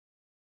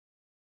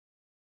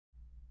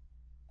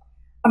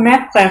A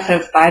math class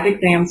has 5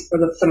 exams for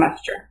the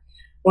semester.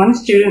 One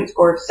student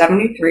scored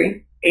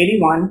 73,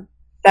 81,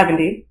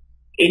 70,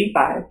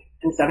 85,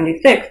 and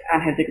 76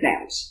 on his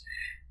exams.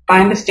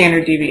 Find the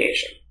standard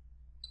deviation.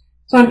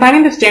 So in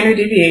finding the standard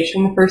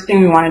deviation, the first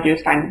thing we want to do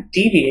is find the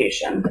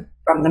deviation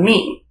from the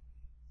mean.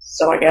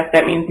 So I guess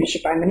that means we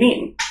should find the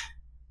mean.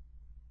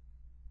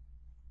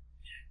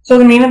 So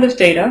the mean of this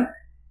data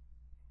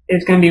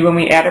is going to be when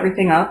we add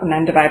everything up and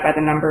then divide by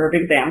the number of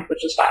exams,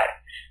 which is 5.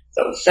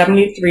 So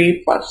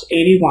 73 plus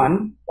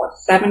 81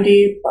 plus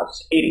 70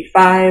 plus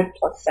 85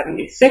 plus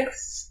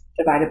 76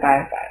 divided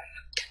by 5.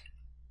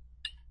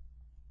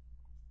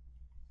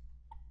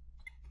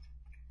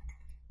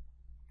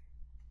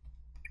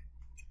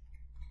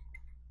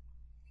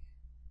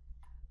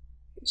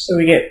 So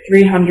we get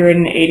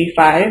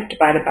 385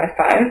 divided by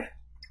 5.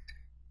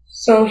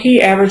 So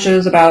he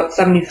averages about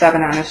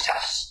 77 on his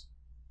test.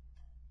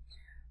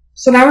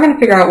 So now we're going to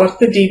figure out what's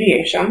the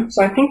deviation.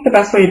 So I think the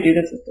best way to do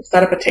this is to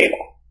set up a table.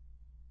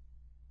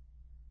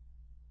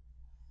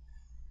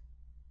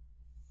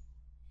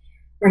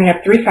 We're going to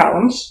have 3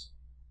 columns.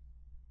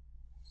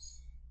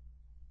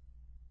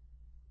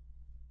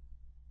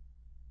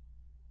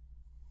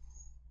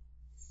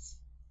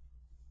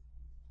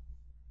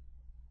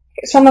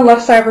 Okay, so on the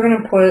left side, we're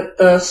going to put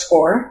the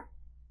score.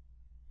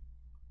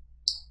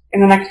 In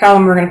the next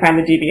column, we're going to find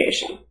the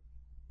deviation.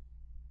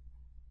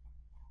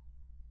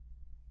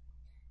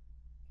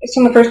 Okay, so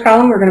in the first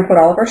column, we're going to put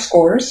all of our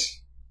scores.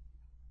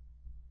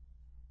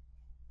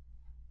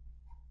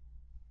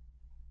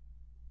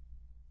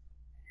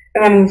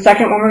 And then in the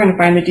second one, we're going to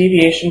find the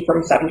deviation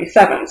from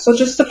 77. So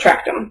just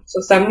subtract them. So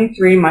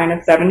 73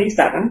 minus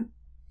 77,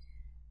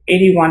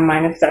 81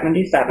 minus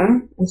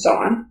 77, and so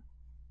on.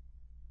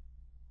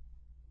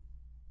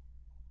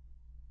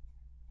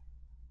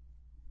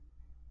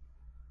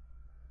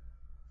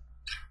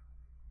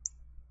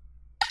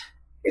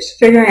 Just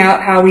figuring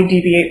out how we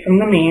deviate from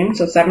the mean.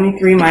 So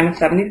 73 minus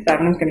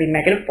 77 is going to be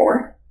negative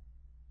 4.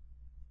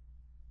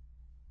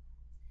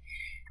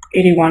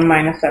 81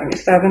 minus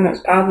 77 is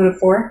positive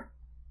 4.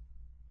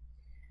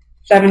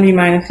 70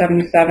 minus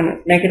 77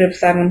 is negative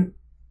 7.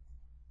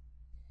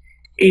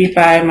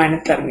 85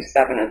 minus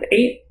 77 is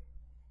 8.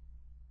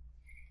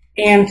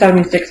 And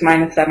 76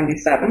 minus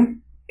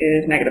 77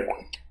 is negative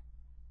 1.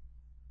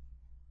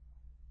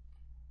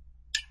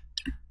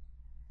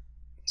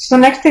 So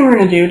the next thing we're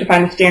going to do to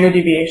find the standard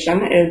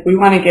deviation is we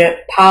want to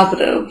get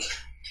positive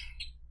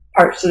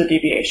parts of the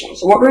deviation.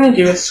 So what we're going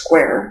to do is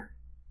square.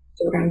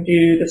 So we're going to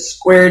do the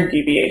squared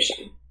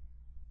deviation.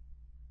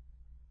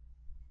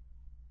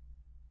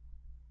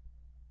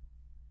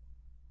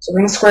 So we're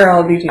going to square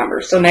all of these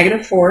numbers. So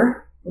negative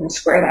 4, we're going to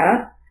square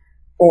that.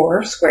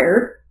 4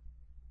 squared,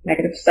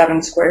 negative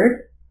 7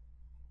 squared,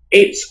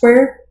 8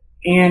 squared,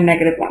 and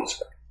negative 1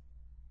 squared.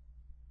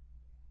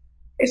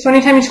 Okay, so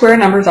anytime you square a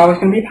number, it's always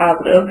going to be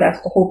positive.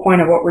 That's the whole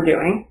point of what we're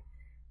doing.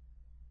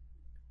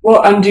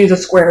 We'll undo the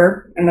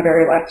square in the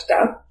very last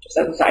step, just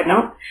as a side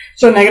note.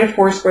 So negative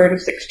 4 squared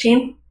is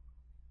 16.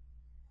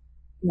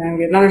 And then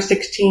we get another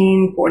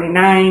 16,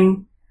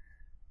 49,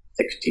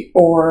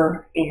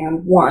 64,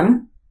 and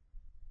 1.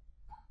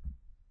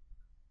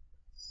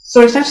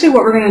 So essentially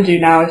what we're going to do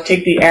now is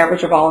take the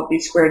average of all of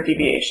these squared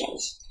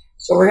deviations.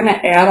 So we're going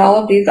to add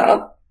all of these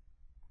up.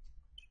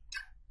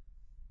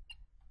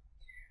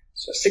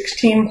 So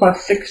 16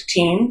 plus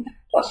 16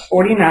 plus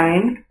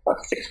 49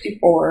 plus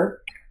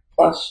 64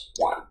 plus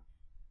 1.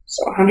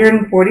 So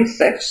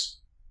 146.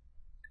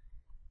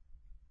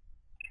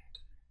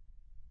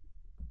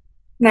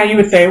 Now you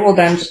would say, well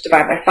then just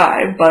divide by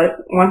 5, but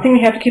one thing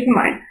you have to keep in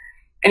mind,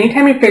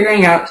 anytime you're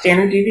figuring out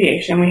standard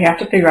deviation, we have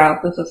to figure out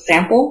if this is a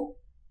sample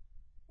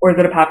or is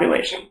it a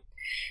population.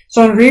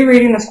 So in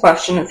rereading this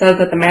question, it says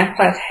that the math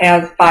class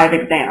has 5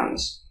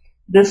 exams.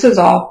 This is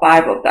all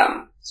 5 of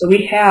them. So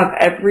we have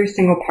every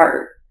single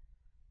part.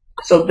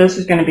 So this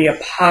is going to be a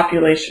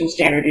population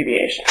standard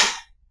deviation.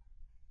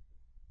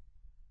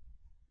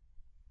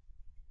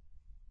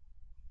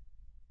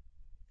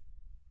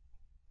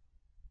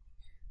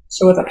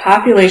 So with a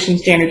population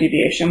standard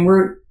deviation,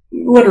 we're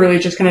literally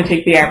just going to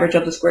take the average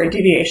of the squared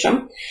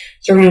deviation.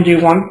 So we're going to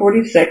do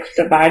 146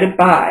 divided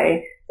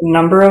by the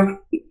number of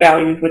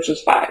values, which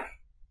is 5.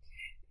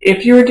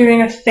 If you were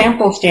doing a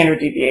sample standard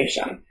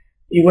deviation,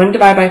 you wouldn't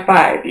divide by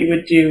 5. You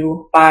would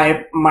do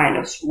 5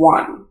 minus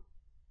 1.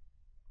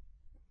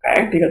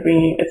 Okay, because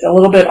it's a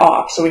little bit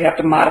off, so we have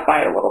to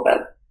modify it a little bit.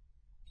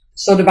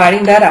 So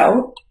dividing that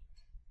out,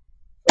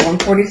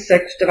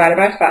 146 divided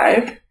by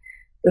 5,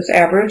 this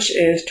average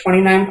is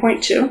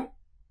 29.2.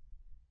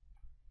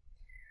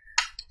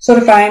 So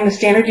to find the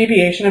standard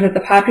deviation of the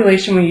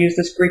population, we use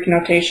this Greek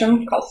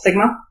notation called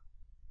sigma.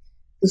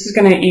 This is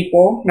going to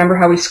equal, remember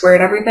how we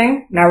squared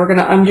everything? Now we're going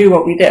to undo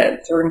what we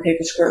did. So we're going to take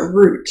the square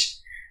root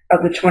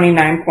of the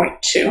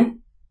 29.2.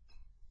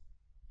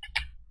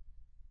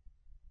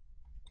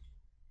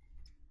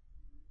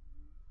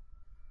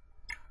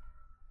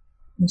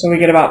 And so we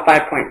get about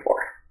 5.4.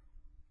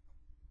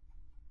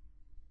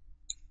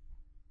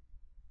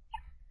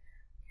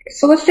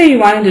 So let's say you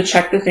wanted to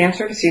check this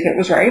answer to see if it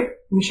was right.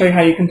 Let me show you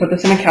how you can put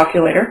this in a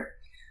calculator.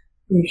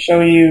 Let me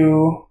show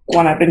you the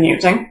one I've been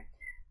using.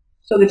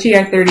 So the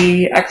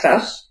TI-30XS,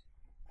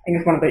 I think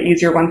is one of the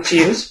easier ones to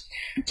use.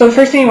 So the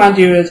first thing you want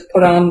to do is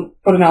put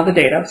in all the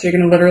data. So you're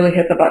going to literally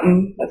hit the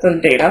button that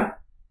says data.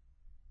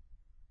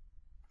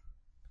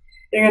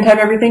 You're going to type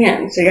everything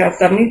in. So you got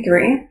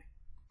 73,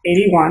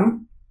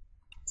 81,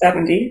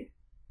 70,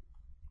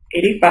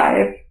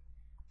 85,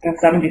 and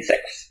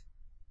 76.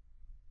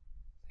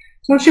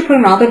 So once you put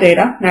in all the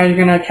data, now you're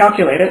going to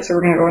calculate it. So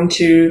we're going to go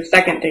into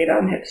second data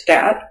and hit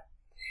stat.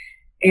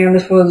 And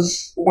this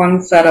was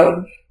one set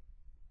of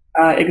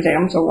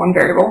exams, so one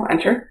variable,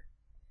 enter.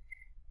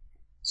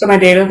 So my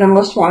data is in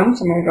list 1,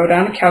 so I'm going to go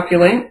down to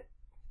calculate.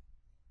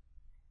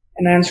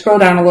 And then scroll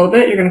down a little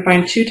bit, you're going to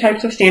find two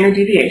types of standard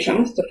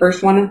deviations. The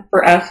first one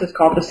for S is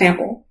called the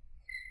sample.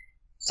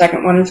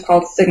 Second one is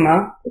called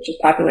sigma, which is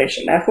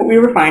population. That's what we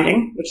were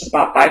finding, which is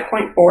about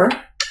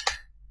 5.4.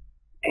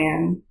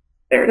 And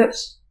there it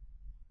is.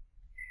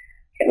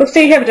 Okay, let's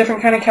say you have a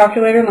different kind of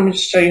calculator. Let me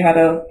just show you how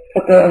to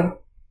put the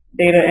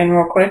data in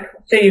real quick.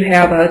 Let's say you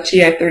have a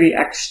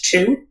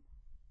TI-30X2.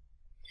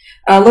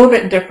 A little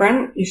bit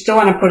different. You still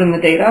want to put in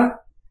the data,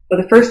 but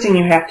the first thing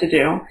you have to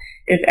do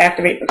is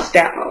activate the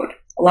stat mode.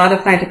 A lot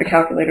of scientific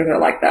calculators are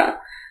like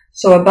that.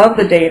 So above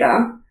the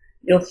data,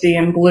 you'll see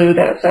in blue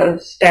that it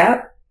says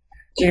stat.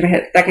 So you're going to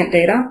hit second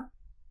data.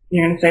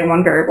 You're going to say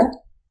one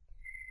variable.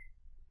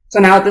 So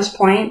now at this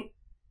point,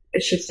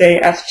 it should say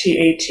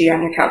STAT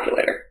on your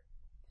calculator.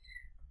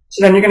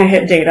 So then you're going to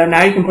hit data.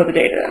 Now you can put the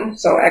data in.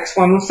 So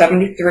X1 was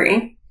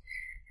 73.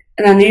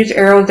 And then these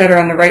arrows that are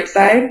on the right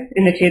side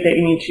indicate that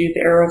you need to use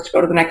the arrows to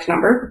go to the next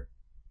number.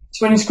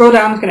 So when you scroll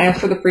down, it's going to ask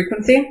for the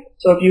frequency.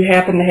 So if you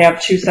happen to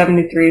have two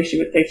 73s, you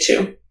would say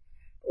 2.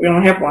 We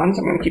only have 1, so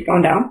I'm going to keep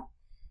going down.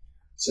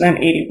 So then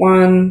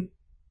 81,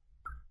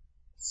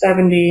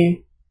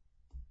 70,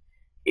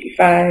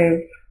 85,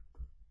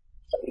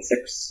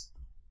 76.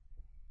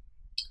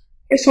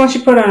 Okay, so once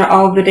you put on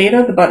all of the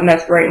data, the button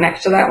that's right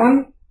next to that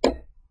one,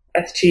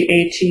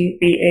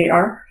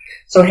 STATBAR.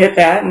 So hit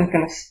that, and it's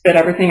going to spit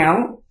everything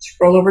out.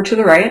 Scroll over to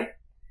the right.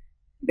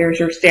 There's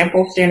your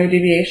sample standard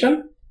deviation,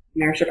 and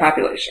there's your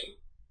population.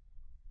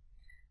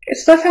 Okay,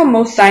 so that's how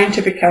most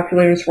scientific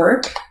calculators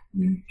work.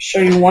 I'll show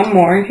you one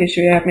more in case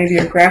you have maybe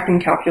a graphing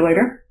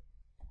calculator.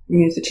 You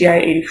use the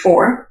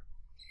TI-84.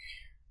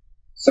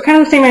 So kind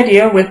of the same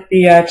idea with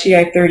the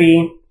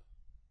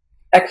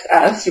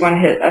TI-30XS. You want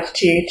to hit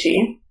STAT.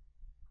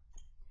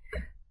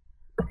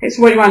 Okay,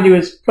 so what you want to do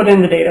is put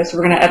in the data. So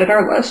we're going to edit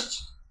our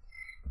list.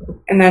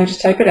 And then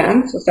just type it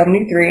in. So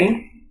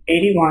 73,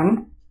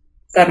 81,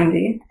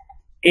 70,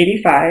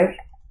 85,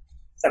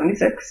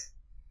 76.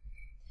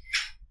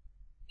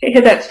 Okay,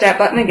 hit that stat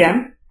button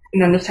again.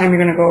 And then this time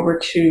you're going to go over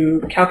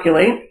to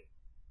calculate.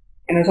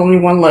 And there's only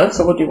one list,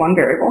 so we'll do one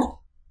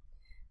variable.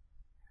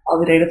 All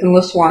the data's in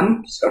list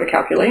 1. Just go to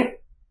calculate.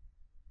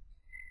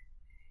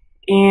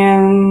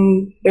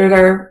 And there's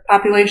our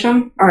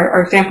population,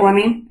 our sample,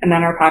 and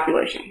then our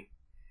population.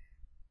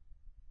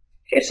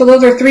 Okay, so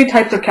those are 3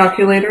 types of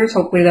calculators.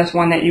 Hopefully that's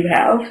one that you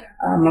have,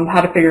 on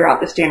how to figure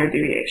out the standard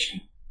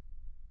deviation.